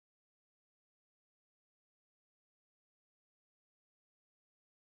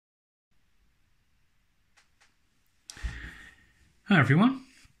Hi everyone.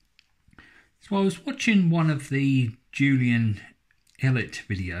 So I was watching one of the Jullian Ilett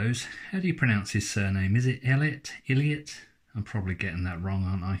videos. How do you pronounce his surname? Is it Ilett? Ilett? I'm probably getting that wrong,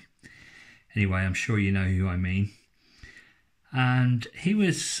 aren't I? Anyway, I'm sure you know who I mean. And he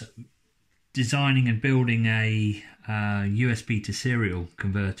was designing and building a USB to serial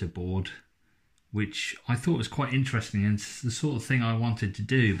converter board, which I thought was quite interesting, and it's the sort of thing I wanted to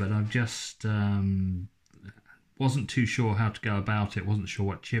do, but I've just wasn't too sure how to go about it, wasn't sure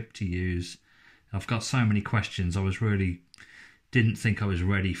what chip to use. I've got so many questions. I didn't think I was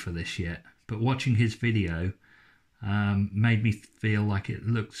ready for this yet, but watching his video made me feel like it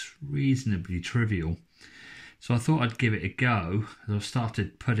looks reasonably trivial. So I thought I'd give it a go. I've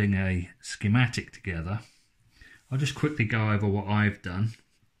started putting a schematic together. I'll just quickly go over what I've done.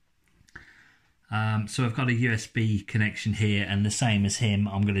 So I've got a USB connection here, and the same as him,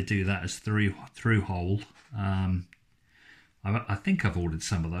 I'm going to do that as through hole. I think I've ordered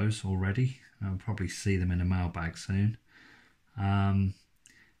some of those already. I'll probably see them in a mailbag soon. Then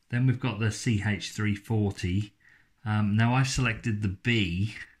we've got the CH340. Now I've selected the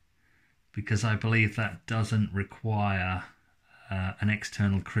B because I believe that doesn't require an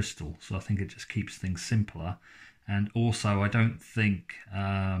external crystal, so I think it just keeps things simpler. And also I don't think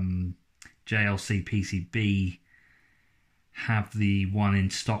JLC PCB have the one in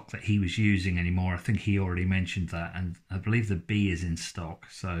stock that he was using anymore. I think he already mentioned that, and I believe the B is in stock,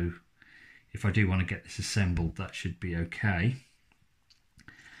 so if I do want to get this assembled, that should be okay.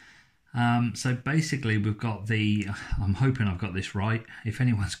 So basically we've got the, I'm hoping I've got this right. If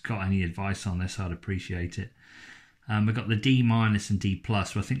anyone's got any advice on this, I'd appreciate it. We've got the D minus and D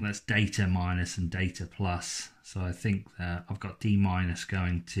plus, so I think that's data minus and data plus. So I think I've got D minus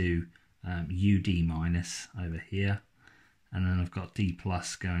going to UD minus over here, and then I've got D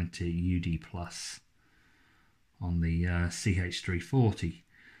plus going to UD plus on the CH340.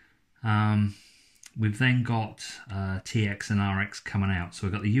 We've then got TX and RX coming out. So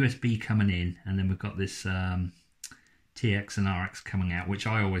we've got the USB coming in, and then we've got this TX and RX coming out, which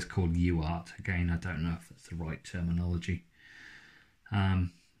I always call UART. Again, I don't know if that's the right terminology.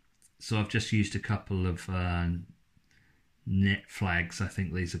 So I've just used a couple of net flags, I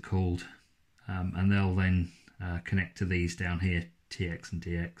think these are called, and they'll then connect to these down here, TX and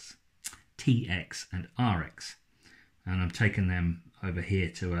DX, TX and RX, and I'm taking them over here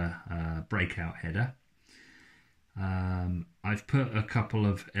to a breakout header. I've put a couple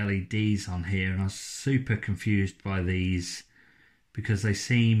of LEDs on here, and I was super confused by these because they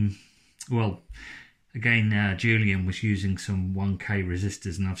seem, well, again, Jullian was using some 1K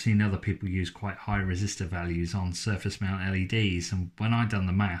resistors, and I've seen other people use quite high resistor values on surface mount LEDs, and when I done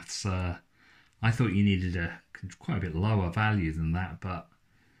the maths, I thought you needed quite a bit lower value than that, but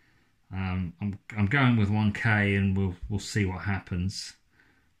I'm going with 1K, and we'll see what happens.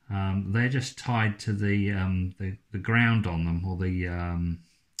 They're just tied to the ground on them, or the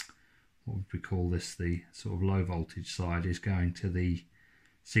what would we call this? The sort of low voltage side is going to the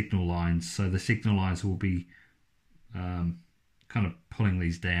signal lines, so the signal lines will be kind of pulling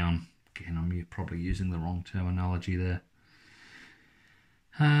these down. Again, I'm probably using the wrong terminology there.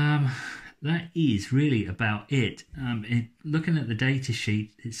 That is really about it. Looking at the data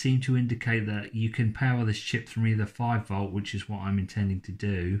sheet, it seemed to indicate that you can power this chip from either 5 volt, which is what I'm intending to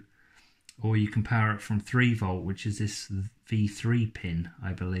do, or you can power it from 3 volt, which is this V3 pin,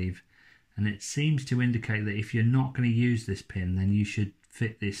 I believe. And it seems to indicate that if you're not going to use this pin, then you should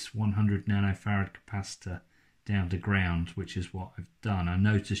fit this 100 nanofarad capacitor down to ground, which is what I've done. I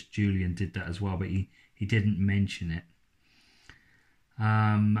noticed Jullian did that as well, but he didn't mention it.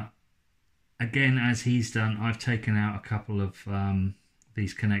 Again, as he's done, I've taken out a couple of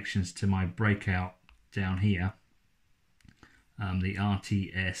these connections to my breakout down here, the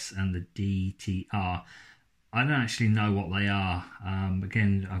RTS and the DTR. I don't actually know what they are.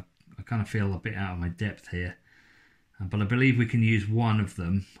 Again, I kind of feel a bit out of my depth here, but I believe we can use one of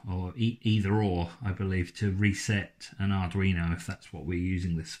them, or either or, I believe, to reset an Arduino if that's what we're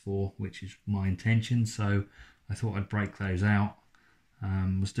using this for, which is my intention. So I thought I'd break those out.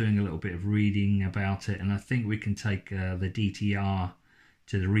 Was doing a little bit of reading about it, and I think we can take the DTR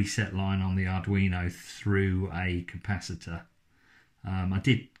to the reset line on the Arduino through a capacitor. I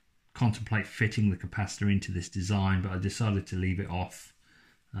did contemplate fitting the capacitor into this design, but I decided to leave it off.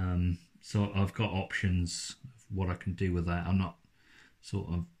 So I've got options of what I can do with that. I'm not sort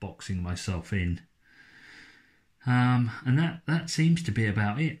of boxing myself in. And that seems to be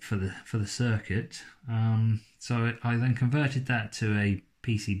about it for the circuit. So I then converted that to a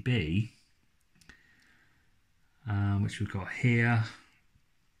PCB, which we've got here.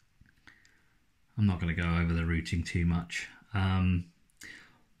 I'm not going to go over the routing too much.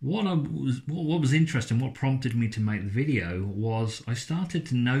 What was interesting, what prompted me to make the video was I started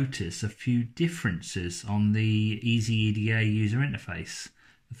to notice a few differences on the EasyEDA user interface.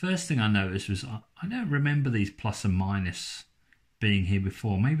 The first thing I noticed was I don't remember these plus and minus being here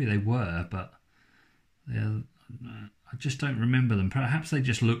before. Maybe they were, but I just don't remember them. Perhaps they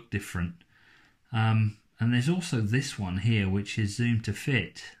just look different. And there's also this one here, which is zoom to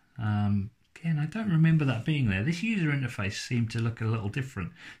fit. Again, I don't remember that being there. This user interface seemed to look a little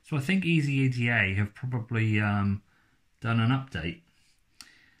different. So I think EasyEDA have probably done an update.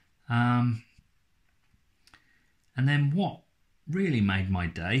 And then what really made my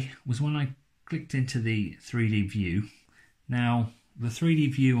day was when I clicked into the 3D view. Now, the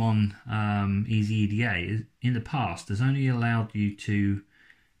 3D view on EasyEDA in the past has only allowed you to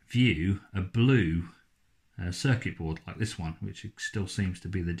view a blue circuit board like this one, which still seems to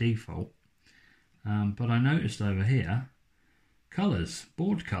be the default. But I noticed over here, colours,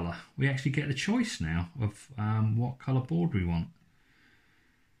 board colour. We actually get a choice now of what colour board we want,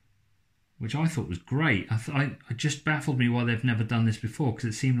 which I thought was great. It just baffled me why they've never done this before, because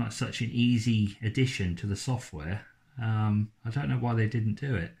it seemed like such an easy addition to the software. I don't know why they didn't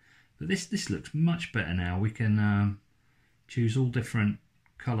do it, but this looks much better now. We can choose all different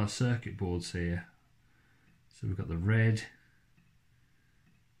colour circuit boards here. So we've got the red,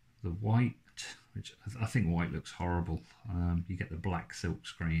 the white, which I think white looks horrible. You get the black silk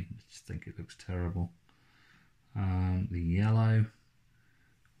screen. I just think it looks terrible. The yellow,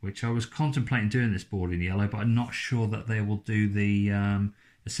 which I was contemplating doing this board in yellow, but I'm not sure that they will do the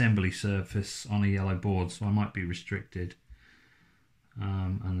assembly surface on a yellow board, so I might be restricted.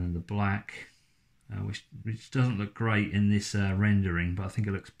 And then the black, which doesn't look great in this rendering, but I think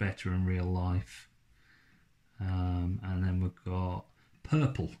it looks better in real life. And then we've got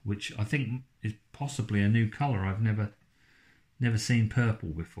purple, which I think is possibly a new colour. I've never seen purple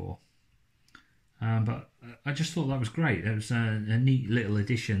before. But I just thought that was great. It was a neat little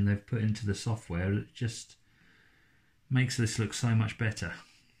addition they've put into the software. It just makes this look so much better.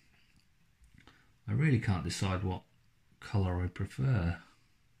 I really can't decide what colour I prefer.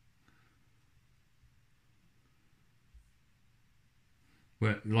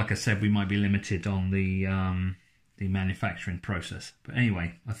 Well, like I said, we might be limited on the manufacturing process. But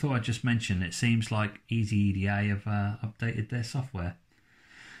anyway, I thought I'd just mention it seems like EasyEDA have updated their software.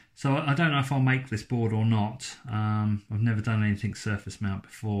 So I don't know if I'll make this board or not. I've never done anything surface mount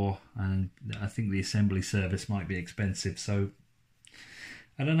before, and I think the assembly service might be expensive, so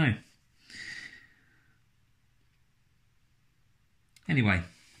I don't know. Anyway,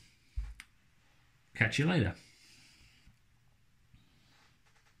 catch you later.